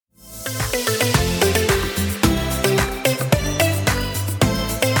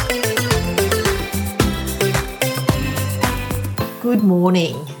Good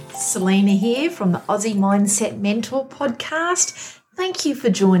morning. Selena here from the Aussie Mindset Mentor podcast. Thank you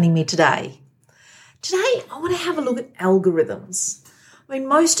for joining me today. Today, I want to have a look at algorithms. I mean,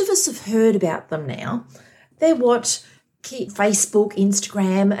 most of us have heard about them now. They're what Facebook,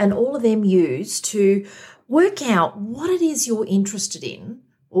 Instagram, and all of them use to work out what it is you're interested in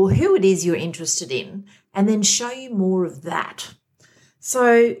or who it is you're interested in, and then show you more of that.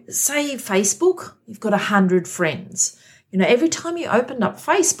 So say Facebook, you've got 100 friends. You know, every time you opened up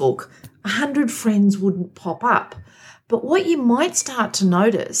Facebook, 100 friends wouldn't pop up. But what you might start to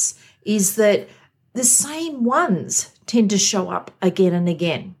notice is that the same ones tend to show up again and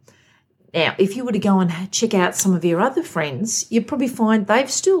again. Now, if you were to go and check out some of your other friends, you'd probably find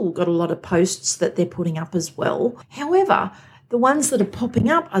they've still got a lot of posts that they're putting up as well. However, the ones that are popping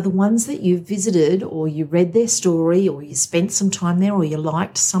up are the ones that you visited or you read their story or you spent some time there or you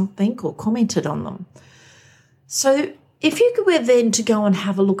liked something or commented on them. So if you were then to go and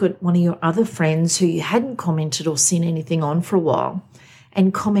have a look at one of your other friends who you hadn't commented or seen anything on for a while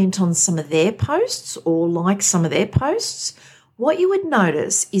and comment on some of their posts or like some of their posts, what you would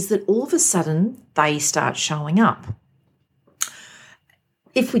notice is that all of a sudden they start showing up.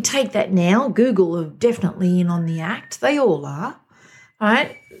 If we take that now, Google are definitely in on the act. They all are,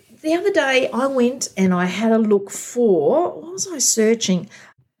 right? The other day I went and I had a look for, what was I searching?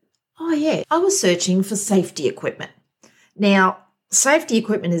 Oh, yeah, I was searching for safety equipment. Now, safety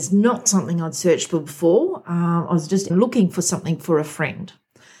equipment is not something I'd searched for before. I was just looking for something for a friend.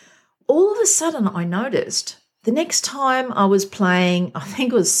 All of a sudden I noticed the next time I was playing, I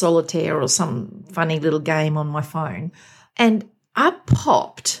think it was solitaire or some funny little game on my phone, and up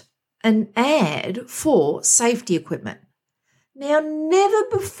popped an ad for safety equipment. Now, never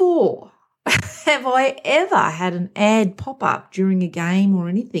before have I ever had an ad pop up during a game or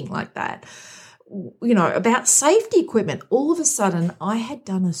anything like that, you know, about safety equipment. All of a sudden, I had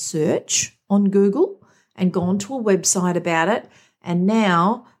done a search on Google and gone to a website about it, and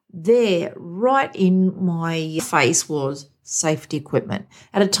now there, right in my face, was safety equipment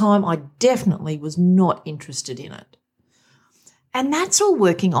at a time I definitely was not interested in it. And that's all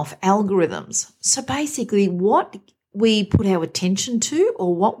working off algorithms. So basically what we put our attention to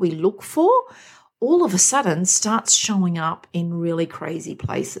or what we look for all of a sudden starts showing up in really crazy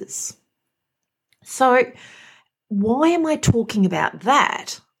places. So why am I talking about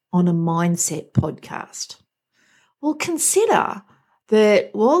that on a mindset podcast? Well, consider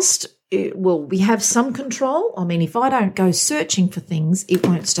that whilst we have some control. I mean, if I don't go searching for things, it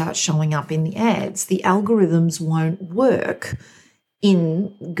won't start showing up in the ads. The algorithms won't work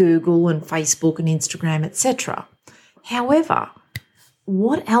in Google and Facebook and Instagram, etc. However,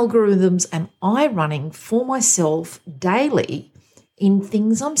 what algorithms am I running for myself daily in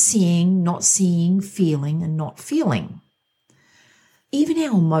things I'm seeing, not seeing, feeling, and not feeling? Even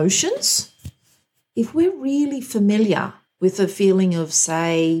our emotions, if we're really familiar with a feeling of,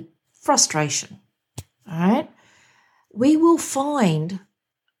 say, frustration, all right, we will find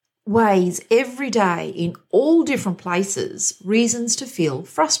ways every day in all different places, reasons to feel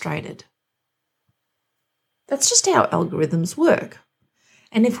frustrated. That's just how algorithms work.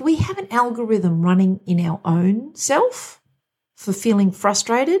 And if we have an algorithm running in our own self for feeling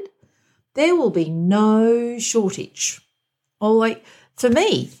frustrated, there will be no shortage. Or like for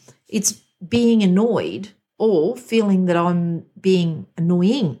me, it's being annoyed or feeling that I'm being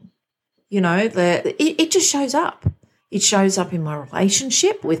annoying. You know, it just shows up. It shows up in my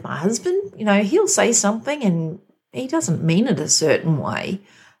relationship with my husband. You know, he'll say something and he doesn't mean it a certain way.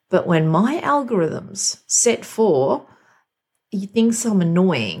 But when my algorithm's set for he thinks I'm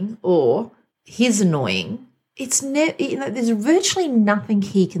annoying or he's annoying, there's virtually nothing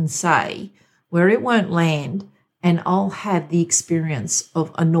he can say where it won't land and I'll have the experience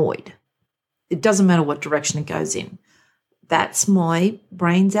of annoyed. It doesn't matter what direction it goes in. That's my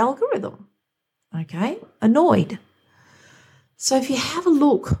brain's algorithm, okay? Annoyed. So if you have a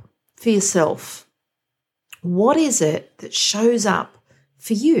look for yourself, what is it that shows up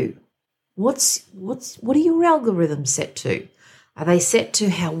for you? What are your algorithms set to? Are they set to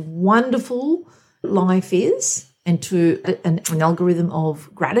how wonderful life is and to an algorithm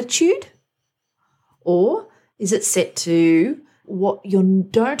of gratitude? Or is it set to what you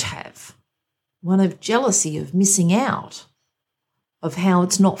don't have? One of jealousy, of missing out, of how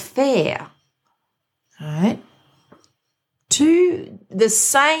it's not fair, all right? To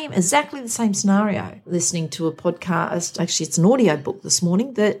exactly the same scenario, listening to a podcast, actually it's an audio book this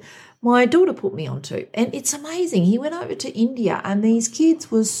morning that my daughter put me onto, and it's amazing. He went over to India and these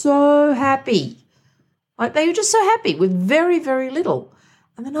kids were so happy. Like they were just so happy with very, very little.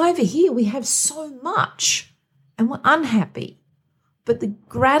 And then over here we have so much and we're unhappy. but the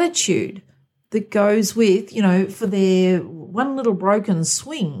gratitude that goes with, for their one little broken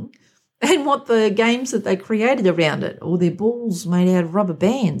swing and what the games that they created around it, or their balls made out of rubber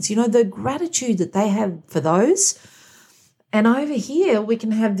bands, the gratitude that they have for those. And over here, we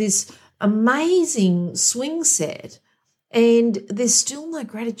can have this amazing swing set, and there's still no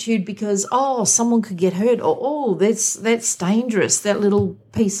gratitude because, someone could get hurt, or, that's dangerous, that little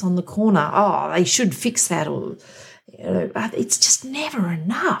piece on the corner, they should fix that, or, it's just never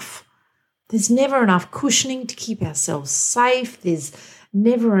enough. There's never enough cushioning to keep ourselves safe. There's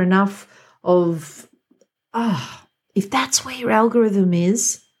never enough of, if that's where your algorithm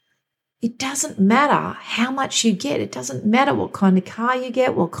is, it doesn't matter how much you get. It doesn't matter what kind of car you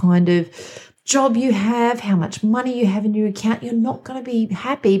get, what kind of job you have, how much money you have in your account. You're not going to be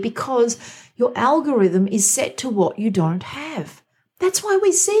happy because your algorithm is set to what you don't have. That's why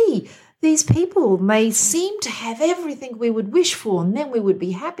we see these people may seem to have everything we would wish for, and then we would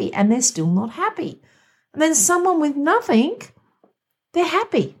be happy, and they're still not happy. And then someone with nothing, they're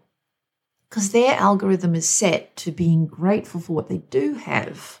happy because their algorithm is set to being grateful for what they do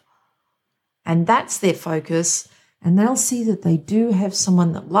have. And that's their focus, and they'll see that they do have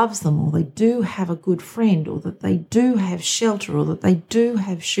someone that loves them, or they do have a good friend, or that they do have shelter, or that they do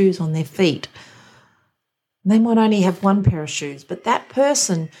have shoes on their feet. They might only have one pair of shoes, but that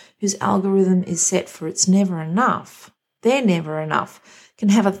person whose algorithm is set for it's never enough, they're never enough, can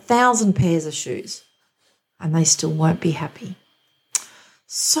have 1,000 pairs of shoes, and they still won't be happy.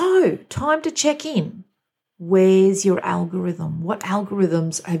 So, time to check in. Where's your algorithm? What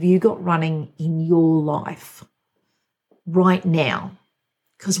algorithms have you got running in your life right now?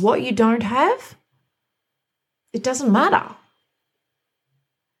 Because what you don't have, it doesn't matter.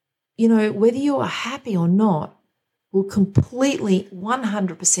 Whether you are happy or not will completely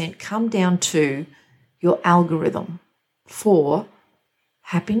 100% come down to your algorithm for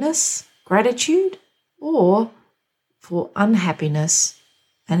happiness, gratitude, or for unhappiness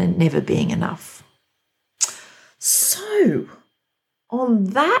and it never being enough. So, on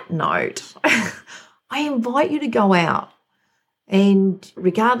that note, I invite you to go out and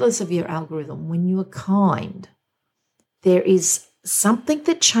regardless of your algorithm, when you are kind, there is something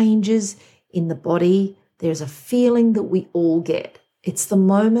that changes in the body. There's a feeling that we all get. It's the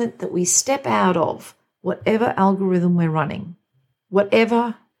moment that we step out of whatever algorithm we're running,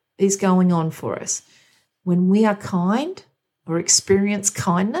 whatever is going on for us. When we are kind or experience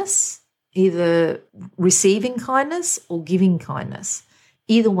kindness, either receiving kindness or giving kindness.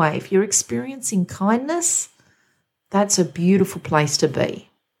 Either way, if you're experiencing kindness, that's a beautiful place to be.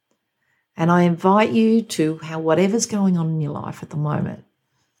 And I invite you to, whatever's going on in your life at the moment,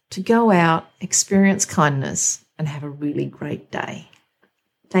 to go out, experience kindness, and have a really great day.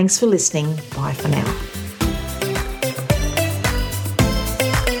 Thanks for listening. Bye for now.